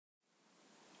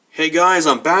Hey guys,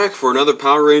 I'm back for another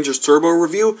Power Rangers Turbo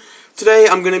review. Today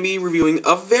I'm going to be reviewing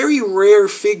a very rare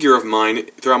figure of mine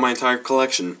throughout my entire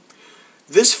collection.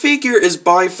 This figure is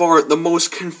by far the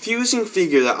most confusing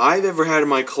figure that I've ever had in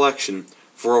my collection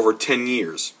for over 10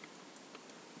 years.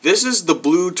 This is the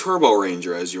Blue Turbo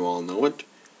Ranger, as you all know it.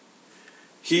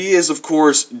 He is, of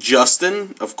course,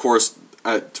 Justin, of course,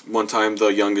 at one time the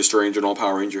youngest Ranger in all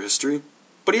Power Ranger history.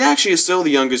 But he actually is still the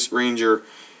youngest Ranger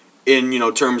in,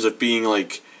 terms of being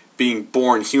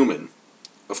born human.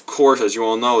 Of course, as you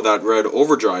all know, that Red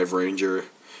Overdrive Ranger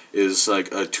is like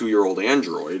a 2-year-old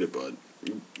android, but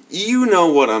you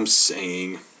know what I'm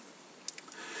saying.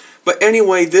 But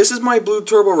anyway, this is my Blue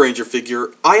Turbo Ranger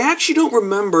figure. I actually don't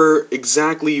remember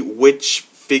exactly which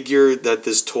figure that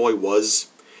this toy was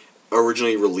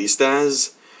originally released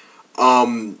as.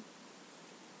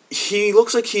 He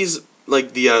looks like he's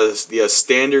like the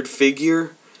standard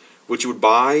figure which you would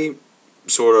buy,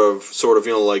 sort of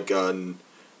like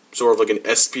an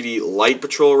SPD Light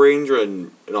Patrol Ranger,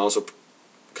 and also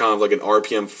kind of like an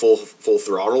RPM full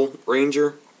throttle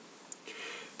Ranger.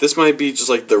 This might be just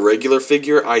like the regular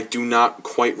figure. I do not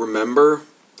quite remember,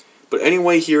 but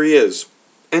anyway, here he is.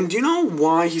 And do you know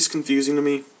why he's confusing to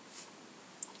me?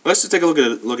 Let's just take a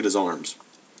look at his arms.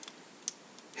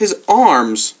 His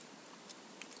arms,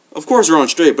 of course, are on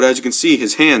straight, but as you can see,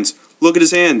 his hands. Look at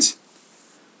his hands.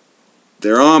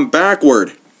 They're on backward.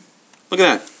 Look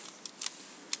at that.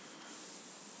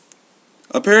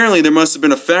 Apparently there must have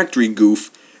been a factory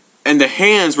goof and the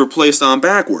hands were placed on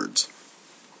backwards.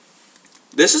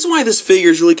 This is why this figure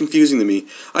is really confusing to me.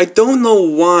 I don't know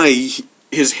why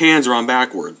his hands are on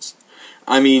backwards.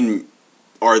 I mean,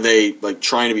 are they like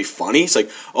trying to be funny? It's like,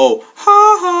 oh,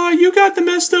 ha ha, you got the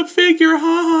messed up figure,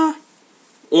 ha ha.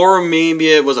 Or maybe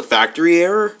it was a factory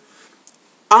error.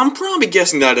 I'm probably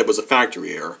guessing that it was a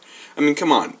factory error. I mean,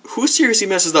 come on, who seriously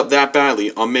messes up that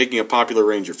badly on making a popular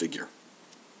Ranger figure?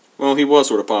 Well, he was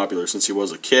sort of popular since he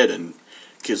was a kid and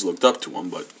kids looked up to him,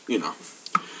 but, you know.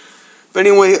 But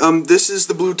anyway, this is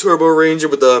the Blue Turbo Ranger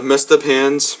with the messed up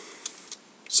hands.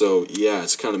 So, yeah,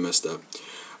 it's kind of messed up.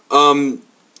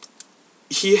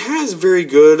 He has very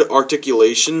good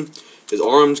articulation. His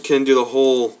arms can do the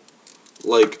whole,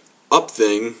 like, up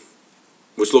thing,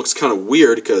 which looks kind of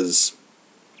weird because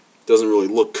it doesn't really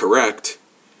look correct.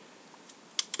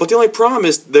 But the only problem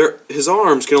is his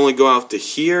arms can only go out to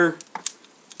here,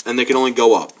 and they can only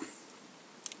go up.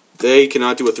 They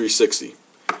cannot do a 360.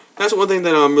 That's one thing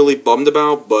that I'm really bummed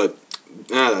about, but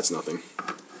that's nothing.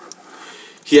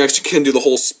 He actually can do the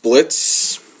whole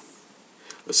splits.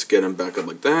 Let's get him back up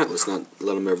like that. Let's not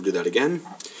let him ever do that again.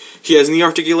 He has knee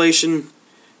articulation.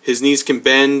 His knees can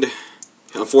bend.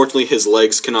 Unfortunately, his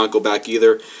legs cannot go back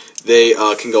either. They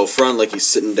can go front like he's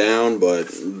sitting down,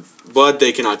 but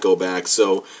they cannot go back.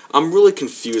 So I'm really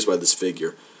confused by this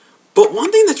figure. But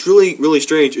one thing that's really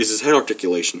strange is his head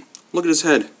articulation. Look at his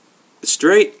head. It's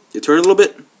straight. You turn it a little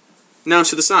bit. Now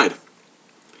it's to the side.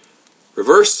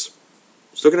 Reverse.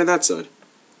 Just looking at that side.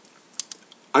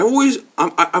 I've always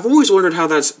wondered how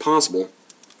that's possible,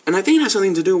 and I think it has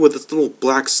something to do with this little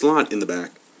black slot in the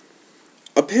back.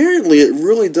 Apparently, it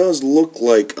really does look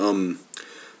like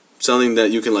something that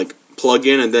you can like plug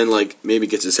in and then like maybe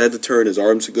gets his head to turn, his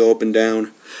arms to go up and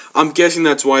down. I'm guessing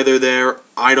that's why they're there.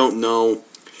 I don't know.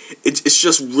 It's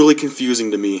just really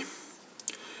confusing to me.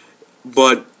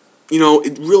 But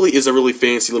it really is a really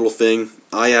fancy little thing.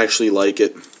 I actually like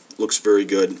it. Looks very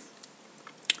good.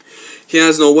 He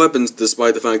has no weapons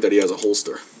despite the fact that he has a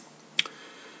holster.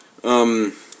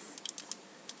 In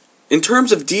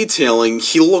terms of detailing,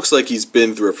 he looks like he's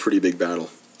been through a pretty big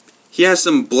battle. He has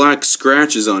some black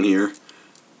scratches on here.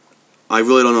 I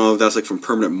really don't know if that's like from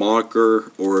permanent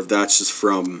marker or if that's just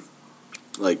from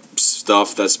like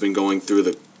stuff that's been going through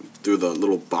the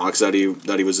little box that he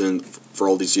was in for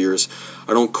all these years.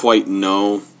 I don't quite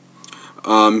know.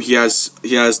 He has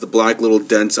the black little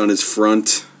dents on his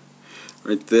front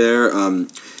right there.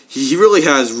 He really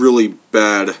has really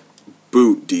bad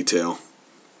boot detail.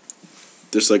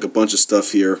 There's like a bunch of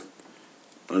stuff here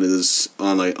on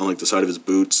like the side of his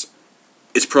boots.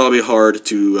 It's probably hard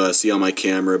to see on my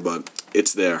camera, but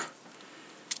it's there.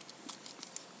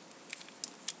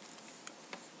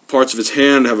 Parts of his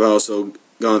hand have also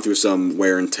gone through some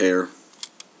wear and tear.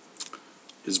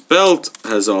 His belt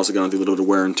has also gone through a little bit of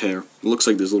wear and tear. It looks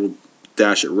like there's a little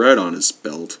dash of red on his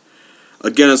belt.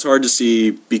 Again, it's hard to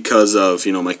see because of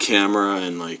my camera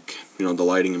and like the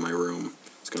lighting in my room.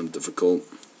 It's kind of difficult.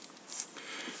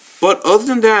 But other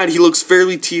than that, he looks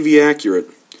fairly TV accurate.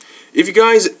 If you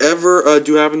guys ever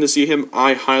do happen to see him,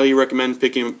 I highly recommend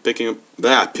picking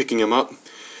him up.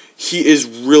 He is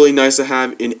really nice to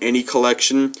have in any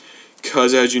collection.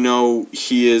 because, as you know,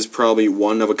 he is probably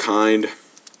one of a kind.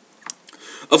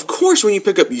 Of course, when you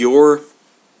pick up your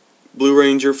Blue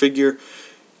Ranger figure,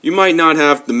 you might not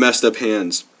have the messed up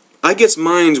hands. I guess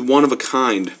mine's one of a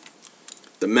kind.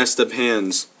 The messed up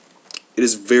hands. It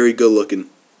is very good looking.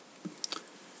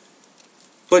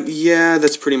 But yeah,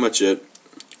 that's pretty much it.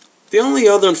 The only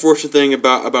other unfortunate thing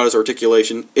about his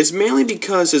articulation is mainly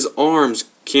because his arms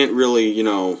can't really, you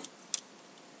know,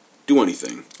 do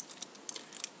anything.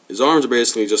 His arms are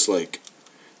basically just like,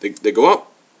 they go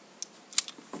up,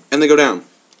 and they go down.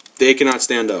 They cannot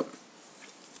stand up.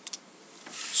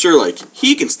 Sure, like,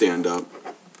 he can stand up,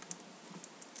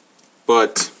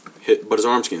 but his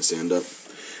arms can't stand up.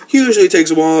 Usually it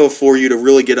takes a while for you to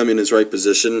really get him in his right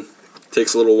position.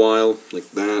 Takes a little while, like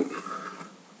that.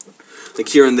 Like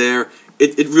here and there.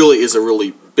 It really is a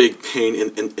really big pain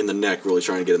in the neck, really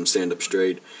trying to get him to stand up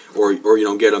straight. Or you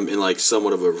know, get him in like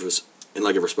somewhat of a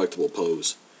respectable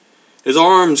pose. His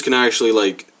arms can actually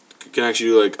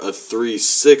do like a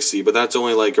 360, but that's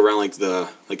only like around like the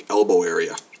elbow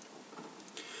area.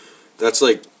 That's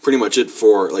like pretty much it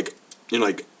for like, you know,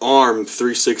 like arm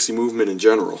 360 movement in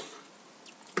general.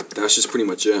 That's just pretty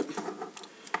much it.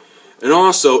 And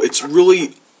also, it's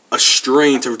really a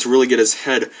strain to really get his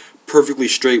head perfectly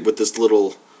straight with this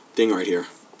little thing right here.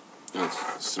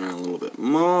 Let's turn around a little bit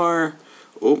more.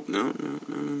 Oh, no.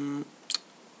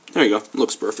 There you go. It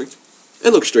looks perfect. It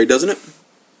looks straight, doesn't it?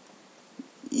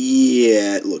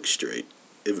 Yeah, it looks straight.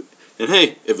 And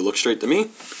hey, if it looks straight to me,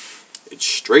 it's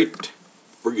straight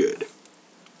for good.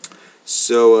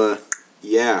 So,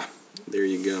 yeah, there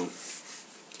you go.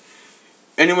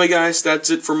 Anyway, guys, that's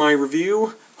it for my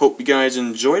review. Hope you guys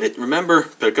enjoyed it. Remember,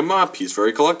 pick him up. He's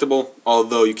very collectible.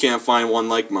 Although you can't find one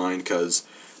like mine, because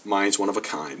mine's one of a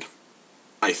kind.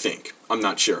 I think. I'm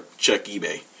not sure. Check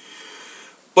eBay.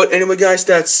 But anyway, guys,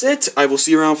 that's it. I will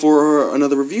see you around for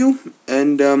another review.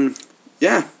 And,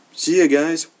 yeah. See you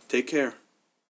guys. Take care.